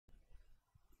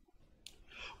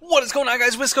What is going on,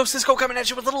 guys? Wisco, Cisko coming at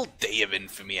you with a little Day of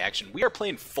Infamy action. We are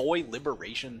playing Foy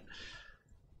Liberation.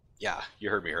 Yeah,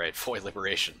 you heard me right. Foy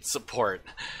Liberation. Support.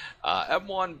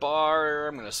 M1 bar.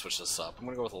 I'm going to switch this up. I'm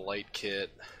going to go with a light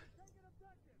kit.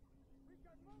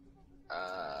 Do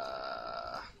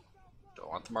I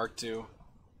want the Mark II?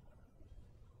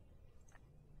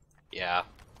 Yeah.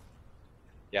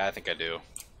 Yeah, I think I do.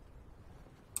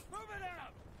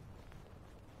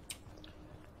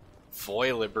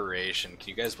 Foy Liberation. Can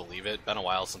you guys believe it? Been a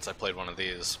while since I played one of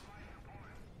these.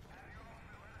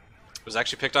 It was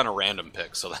actually picked on a random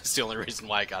pick, so that's the only reason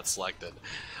why I got selected.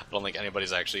 I don't think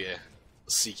anybody's actually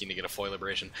seeking to get a Foy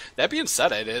Liberation. That being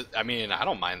said, I mean, I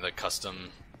don't mind the custom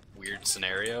weird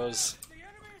scenarios.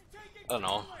 I don't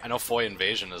know. I know Foy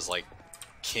Invasion is like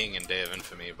king in Day of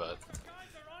Infamy, but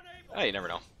you never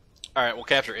know. Alright, we'll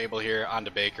capture Abel here. On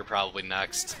to Baker probably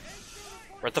next.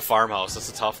 We're at the farmhouse. That's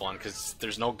a tough one because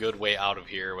there's no good way out of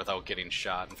here without getting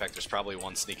shot. In fact, there's probably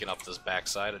one sneaking up this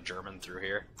backside, a German through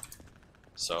here.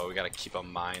 So we got to keep a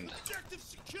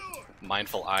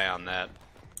mindful eye on that.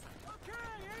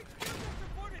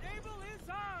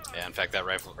 Yeah, in fact, that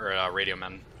rifle or radio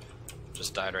man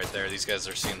just died right there. These guys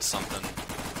are seeing something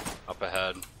up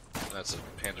ahead. That's a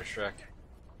Panther Shrek.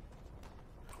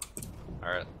 All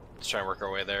right, let's try and work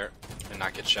our way there and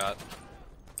not get shot.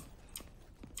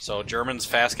 So Germans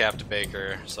fast cap to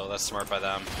Baker, so that's smart by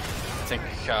them. I think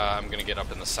I'm going to get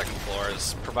up in the second floor.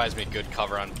 This provides me good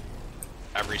cover on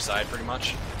every side pretty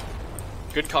much.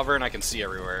 Good cover and I can see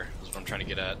everywhere is what I'm trying to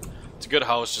get at. It's a good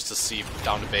house just to see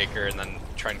down to Baker and then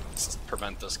try and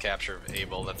prevent this capture of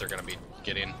Abel that they're going to be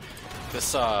getting.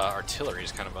 This artillery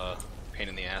is kind of a pain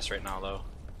in the ass right now though.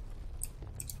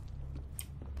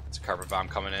 It's a carpet bomb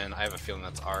coming in. I have a feeling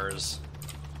that's ours.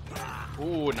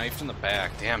 Ooh, knifed in the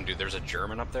back. Damn, dude, there's a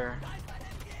German up there.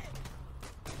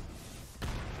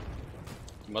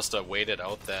 He must have waited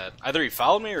out that... Either he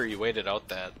followed me or he waited out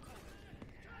that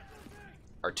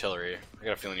artillery. I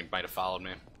got a feeling he might have followed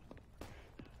me.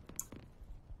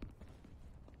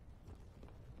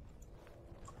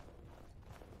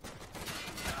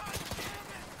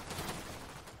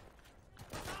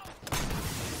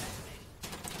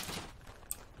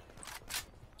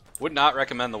 Would not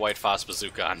recommend the White Phos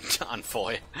bazooka on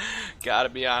Foy. Gotta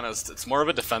be honest, it's more of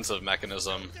a defensive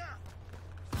mechanism.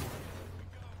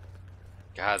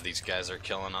 God, these guys are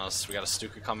killing us. We got a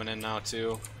Stuka coming in now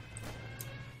too.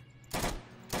 I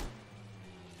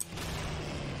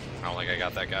don't think I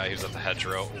got that guy. He was at the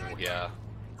hedgerow. Ooh, yeah.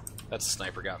 That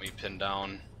sniper got me pinned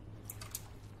down.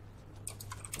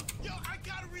 Yo, I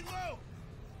gotta reload.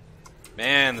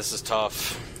 Man, this is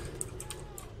tough.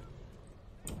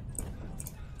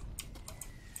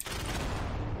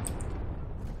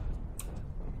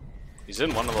 He's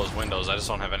in one of those windows. I just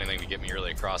don't have anything to get me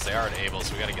really across. They are at Abel,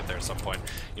 so we gotta get there at some point.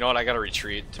 You know what? I gotta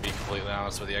retreat, to be completely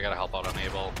honest with you. I gotta help out on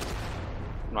Abel.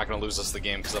 I'm not gonna lose this the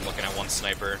game because I'm looking at one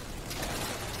sniper.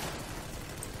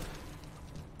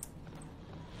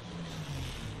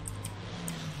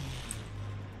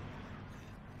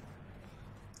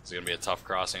 It's gonna be a tough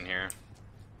crossing here.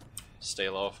 Stay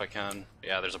low if I can.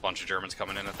 Yeah, there's a bunch of Germans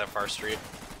coming in at that far street.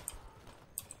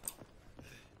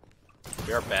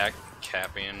 We are back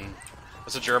capping.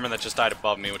 There's a German that just died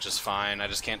above me, which is fine. I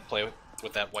just can't play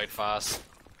with that White Phos.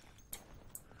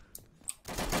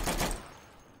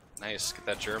 Nice. Get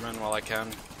that German while I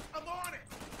can. I'm on it.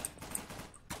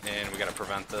 And we gotta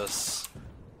prevent this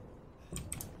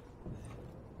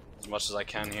as much as I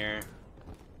can here.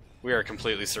 We are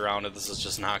completely surrounded. This is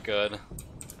just not good.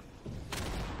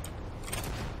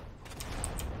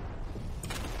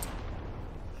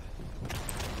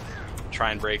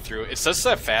 Try and break through. It's just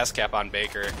that fast cap on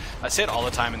Baker. I say it all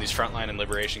the time in these frontline and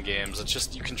liberation games. It's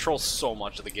just you control so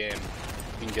much of the game.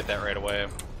 You can get that right away.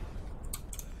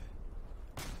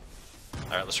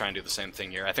 Alright, let's try and do the same thing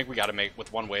here. I think we gotta make,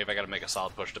 with one wave, I gotta make a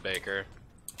solid push to Baker.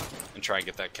 And try and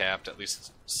get that capped, at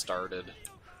least started.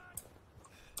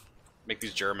 Make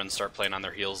these Germans start playing on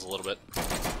their heels a little bit.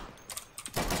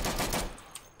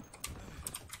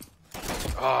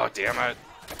 Oh, damn it.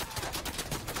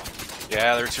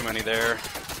 Yeah, there are too many there.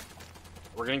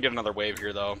 We're gonna get another wave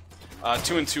here, though.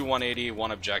 2 and 2, 180,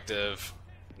 one objective.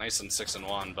 Nice and 6 and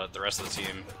 1, but the rest of the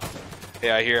team.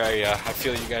 Yeah, I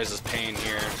feel you guys' pain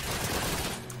here.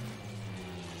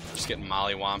 Just getting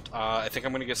mollywomped. I think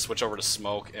I'm gonna switch over to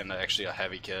smoke and actually a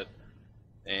heavy kit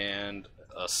and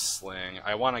a sling.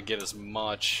 I want to get as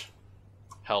much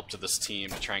help to this team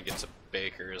to try and get to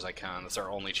Baker as I can. That's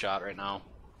our only shot right now.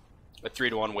 With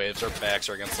 3-to-1 waves, our backs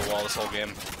are against the wall this whole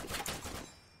game.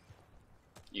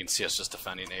 You can see us just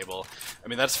defending Abel. I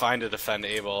mean, that's fine to defend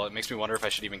Abel. It makes me wonder if I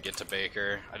should even get to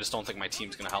Baker. I just don't think my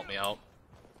team's going to help me out.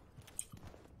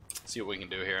 See what we can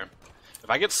do here. If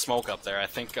I get smoke up there, I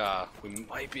think we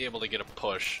might be able to get a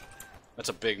push. That's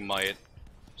a big might.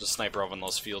 There's a sniper over in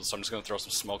those fields, so I'm just going to throw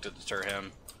some smoke to deter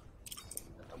him.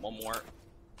 And then one more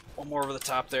over the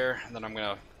top there, and then I'm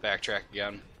going to backtrack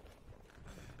again.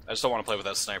 I just don't want to play with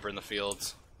that sniper in the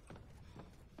fields.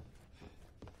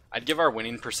 I'd give our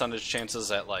winning percentage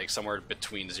chances at like somewhere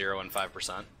between 0 and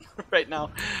 5% right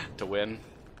now to win.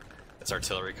 It's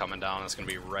artillery coming down. It's going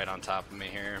to be right on top of me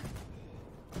here.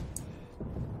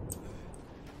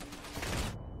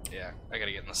 Yeah, I got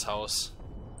to get in this house.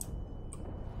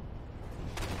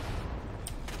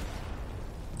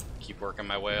 Keep working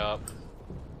my way up.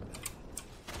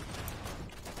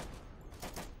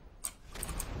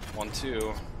 1,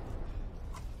 2.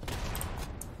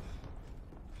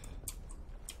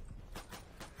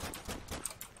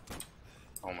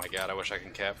 Oh my god, I wish I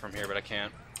can cap from here, but I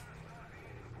can't.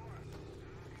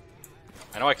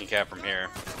 I know I can cap from here.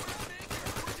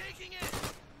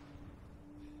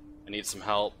 I need some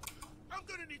help.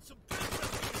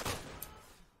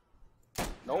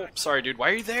 Nope, sorry dude. Why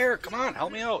are you there? Come on,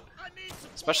 help me out.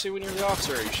 Especially when you're the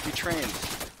officer, you should be trained.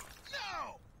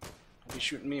 Don't be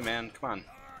shooting me, man. Come on.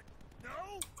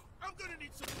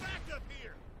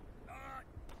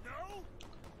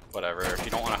 Whatever, if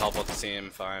you don't want to help out the team,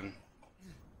 fine.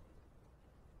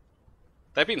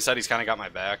 That being said, he's kind of got my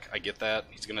back. I get that.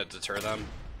 He's going to deter them.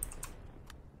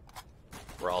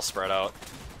 We're all spread out.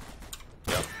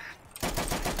 Yep.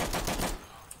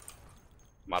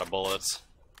 I'm out of bullets.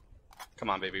 Come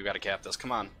on, baby. We got to cap this.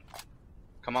 Come on.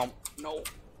 Come on. No.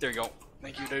 There you go.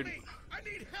 Thank you, dude.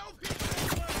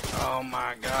 Oh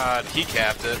my god. He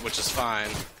capped it, which is fine.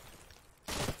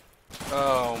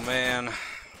 Oh, man.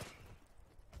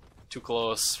 Too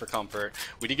close for comfort.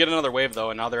 We did get another wave, though,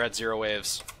 and now they're at 0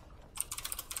 waves.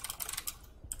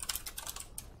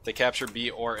 If they capture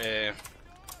B or A,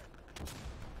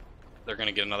 they're going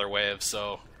to get another wave,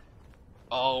 so...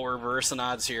 Oh, we're reversing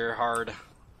odds here, hard.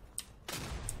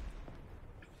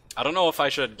 I don't know if I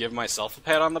should give myself a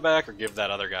pat on the back or give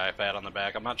that other guy a pat on the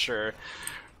back. I'm not sure.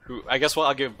 I guess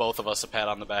I'll give both of us a pat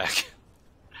on the back.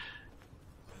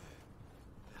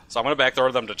 So I'm going to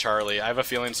backdoor them to Charlie. I have a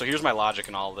feeling, so here's my logic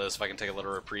in all of this, if I can take a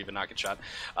little reprieve and not get shot.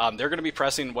 They're going to be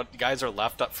pressing, what guys are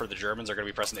left up for the Germans are going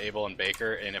to be pressing Abel and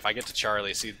Baker, and if I get to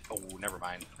Charlie, see, oh, never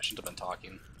mind. I shouldn't have been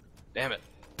talking. Damn it.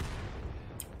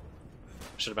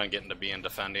 Should have been getting to B and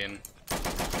defending.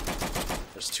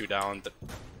 There's 2 down.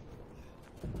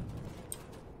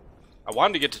 I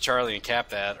wanted to get to Charlie and cap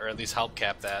that, or at least help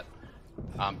cap that.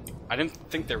 I didn't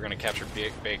think they were going to capture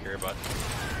Baker, but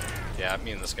yeah,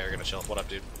 me and this guy are going to chill. What up,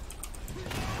 dude?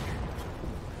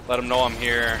 Let him know I'm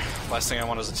here. Last thing I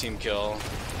want is a team kill.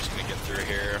 I'm just going to get through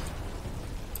here.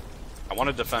 I want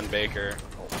to defend Baker.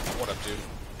 Oh, what up, dude?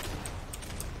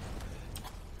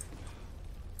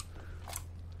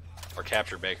 Or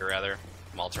capture Baker, rather.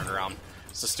 I'm all turned around.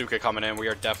 It's the Stuka coming in. We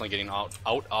are definitely getting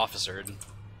out-officered.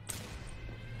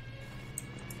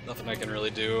 Nothing I can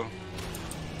really do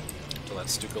until that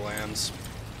Stuka lands.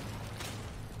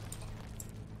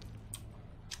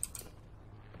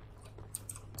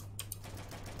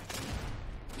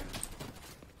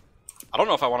 I don't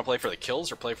know if I want to play for the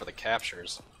kills or play for the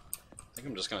captures. I think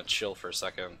I'm just going to chill for a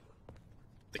second.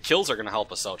 The kills are going to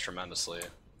help us out tremendously.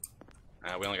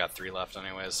 We only got 3 left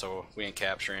anyways, so we ain't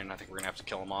capturing. I think we're going to have to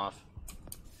kill them off.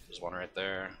 There's one right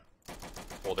there.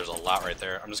 Oh, there's a lot right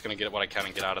there. I'm just going to get what I can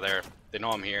and get out of there. They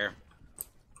know I'm here,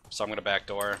 so I'm going to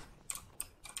backdoor.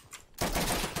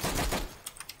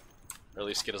 Or at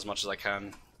least get as much as I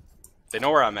can. They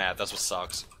know where I'm at, that's what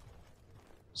sucks.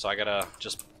 So I gotta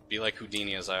just be like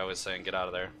Houdini, as I always say, and get out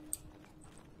of there.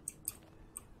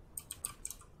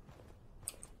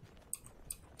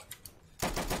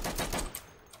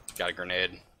 Got a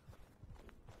grenade.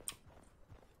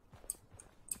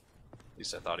 At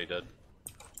least I thought he did.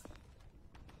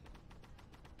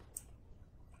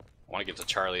 I want to get to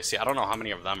Charlie. See, I don't know how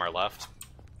many of them are left.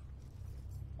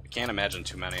 I can't imagine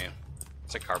too many.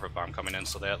 It's a carpet bomb coming in,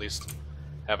 so they at least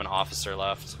have an officer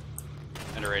left.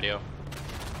 And a radio.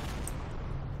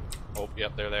 Oh,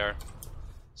 yep, there they are.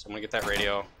 So I'm gonna get that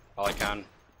radio all I can.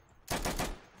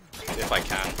 If I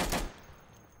can.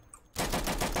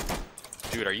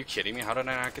 Dude, are you kidding me? How did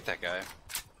I not get that guy?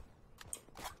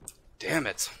 Damn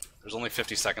it. There's only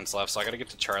 50 seconds left, so I gotta get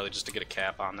to Charlie just to get a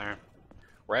cap on there.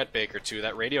 We're at Baker too.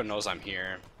 That radio knows I'm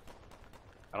here.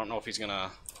 I don't know if he's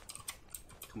gonna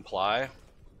comply.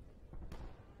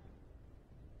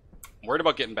 I'm worried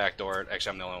about getting backdoored.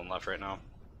 Actually, I'm the only one left right now.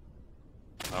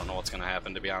 I don't know what's gonna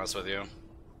happen, to be honest with you.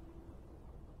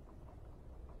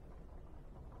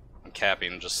 I'm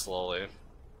capping just slowly.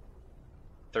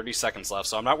 30 seconds left,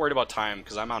 so I'm not worried about time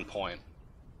because I'm on point.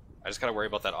 I just gotta worry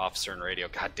about that officer and radio.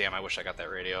 God damn, I wish I got that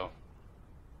radio.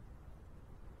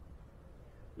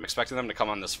 I'm expecting them to come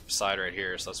on this side right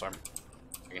here, so that's why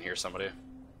I can hear somebody.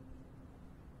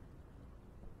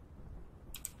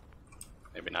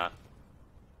 Maybe not.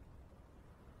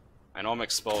 I know I'm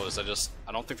exposed,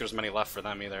 I don't think there's many left for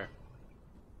them either.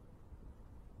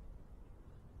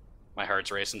 My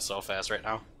heart's racing so fast right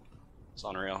now. It's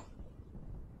unreal.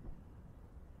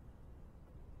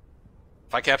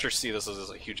 If I capture C, this is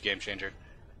a huge game changer.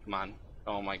 Come on.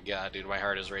 Oh my god, dude, my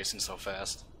heart is racing so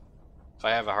fast. If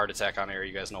I have a heart attack on air,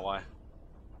 you guys know why.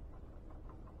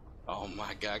 Oh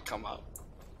my god, come up.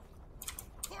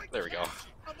 There we go.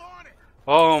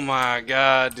 Oh my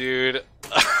god, dude.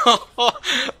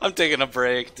 I'm taking a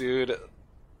break, dude.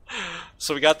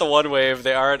 So we got the one wave,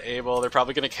 they aren't able, they're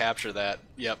probably going to capture that.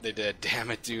 Yep, they did. Damn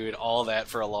it, dude. All that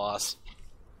for a loss.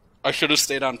 I should have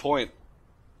stayed on point.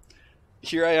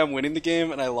 Here I am winning the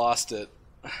game, and I lost it.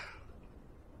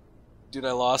 Dude,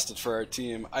 I lost it for our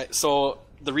team. So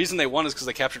the reason they won is because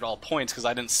they captured all points, because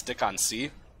I didn't stick on C.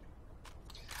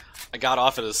 I got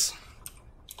off it as...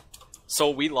 So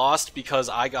we lost because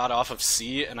I got off of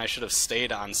C, and I should have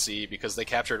stayed on C because they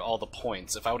captured all the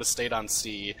points. If I would have stayed on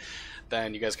C,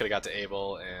 then you guys could have got to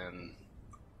Able, and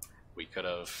we could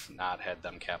have not had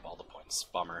them cap all the points.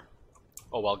 Bummer.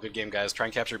 Oh well, good game, guys. Try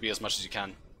and capture B as much as you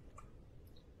can.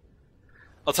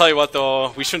 I'll tell you what,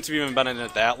 though, we shouldn't have even been in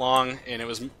it that long, and it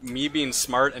was me being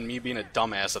smart and me being a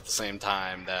dumbass at the same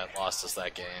time that lost us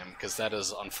that game, because that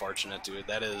is unfortunate, dude.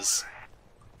 That is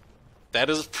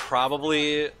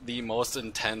probably the most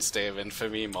intense day of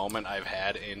Infamy moment I've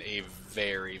had in a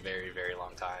very, very, very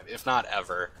long time, if not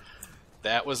ever.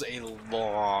 That was a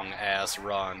long-ass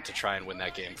run to try and win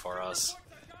that game for us.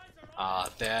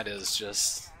 That is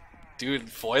just...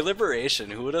 Dude, Foy Liberation,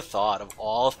 who would have thought, of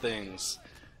all things,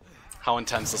 how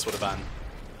intense this would have been.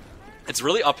 It's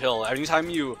really uphill. Anytime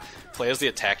you play as the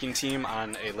attacking team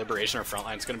on a Liberation or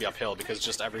Frontline, it's going to be uphill, because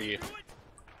just every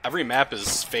map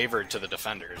is favored to the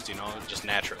defenders, you know, just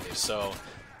naturally. So,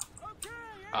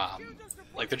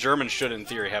 like, the Germans should, in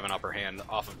theory, have an upper hand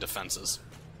off of defenses.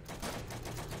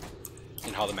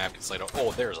 And how the map gets laid out.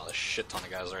 Oh, there's a shit ton of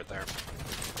guys right there.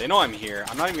 They know I'm here.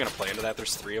 I'm not even going to play into that.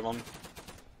 There's 3 of them.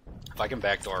 If I can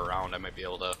backdoor around, I might be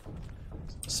able to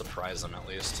surprise them at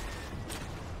least.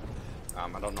 I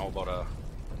don't know about a...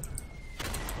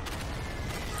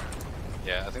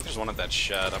 Yeah, I think there's one at that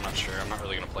shed. I'm not sure. I'm not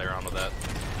really going to play around with that.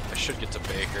 I should get to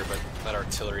Baker, but that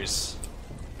artillery's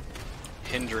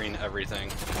hindering everything.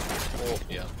 Oh,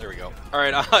 yeah, there we go.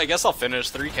 Alright, I guess I'll finish.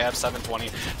 3 caps, 720,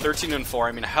 13-4.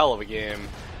 I mean, a hell of a game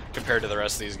compared to the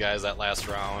rest of these guys that last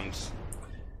round.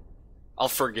 I'll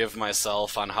forgive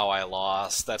myself on how I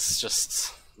lost. That's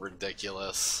just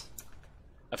ridiculous.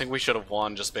 I think we should have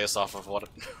won just based off of what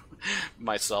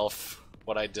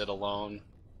what I did alone.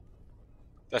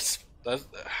 I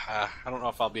don't know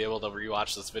if I'll be able to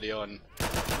rewatch this video and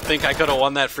think I could have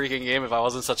won that freaking game if I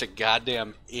wasn't such a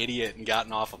goddamn idiot and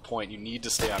gotten off a point. You need to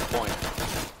stay on point.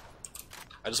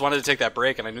 I just wanted to take that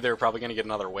break, and I knew they were probably going to get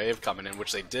another wave coming in,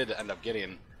 which they did end up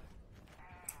getting.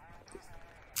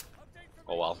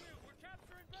 Oh well.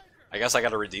 I guess I got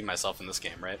to redeem myself in this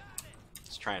game, right?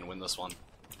 Let's try and win this one.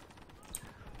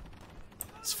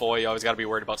 It's Foy, you always got to be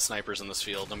worried about snipers in this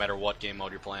field, no matter what game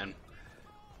mode you're playing.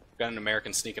 Got an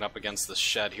American sneaking up against this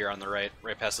shed here on the right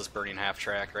past this burning half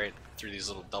track, right through these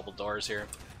little double doors here.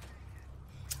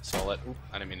 So I'll let, oop,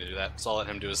 I didn't mean to do that. So I'll let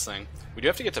him do his thing. We do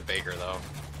have to get to Baker though.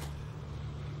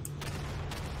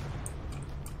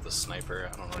 The sniper,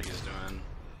 I don't know what he's doing.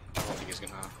 I don't think he's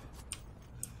gonna.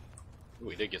 Ooh,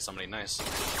 he did get somebody nice.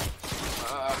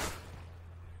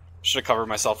 Should have covered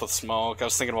myself with smoke. I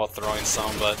was thinking about throwing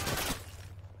some, but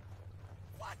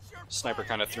sniper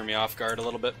kind of threw me off guard a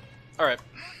little bit. Alright.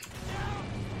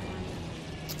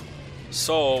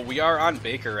 So, we are on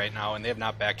Baker right now, and they have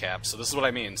not backcapped, so this is what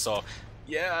I mean. So,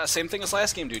 yeah, same thing as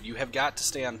last game, dude. You have got to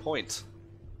stay on point.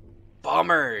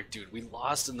 Bummer! Dude, we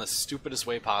lost in the stupidest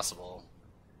way possible.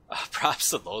 Props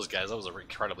to those guys. That was an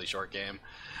incredibly short game.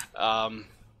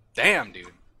 Damn, dude.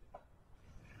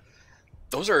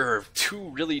 Those are 2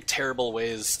 really terrible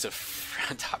ways to...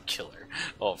 Top killer.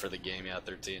 Oh, for the game, yeah,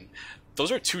 13.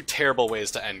 Those are 2 terrible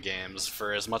ways to end games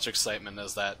for as much excitement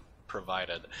as that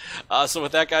provided. So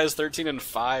with that, guys,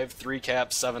 13-5, 3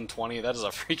 caps, 720. That is a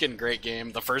freaking great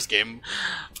game. The first game,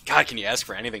 God, can you ask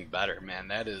for anything better, man?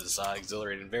 That is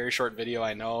exhilarating. Very short video,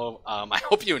 I know. I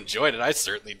hope you enjoyed it. I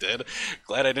certainly did.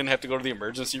 Glad I didn't have to go to the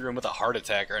emergency room with a heart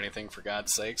attack or anything, for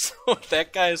God's sakes. So with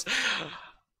that, guys,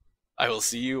 I will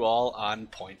see you all on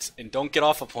point. And don't get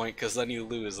off a point, because then you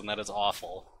lose, and that is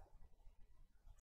awful.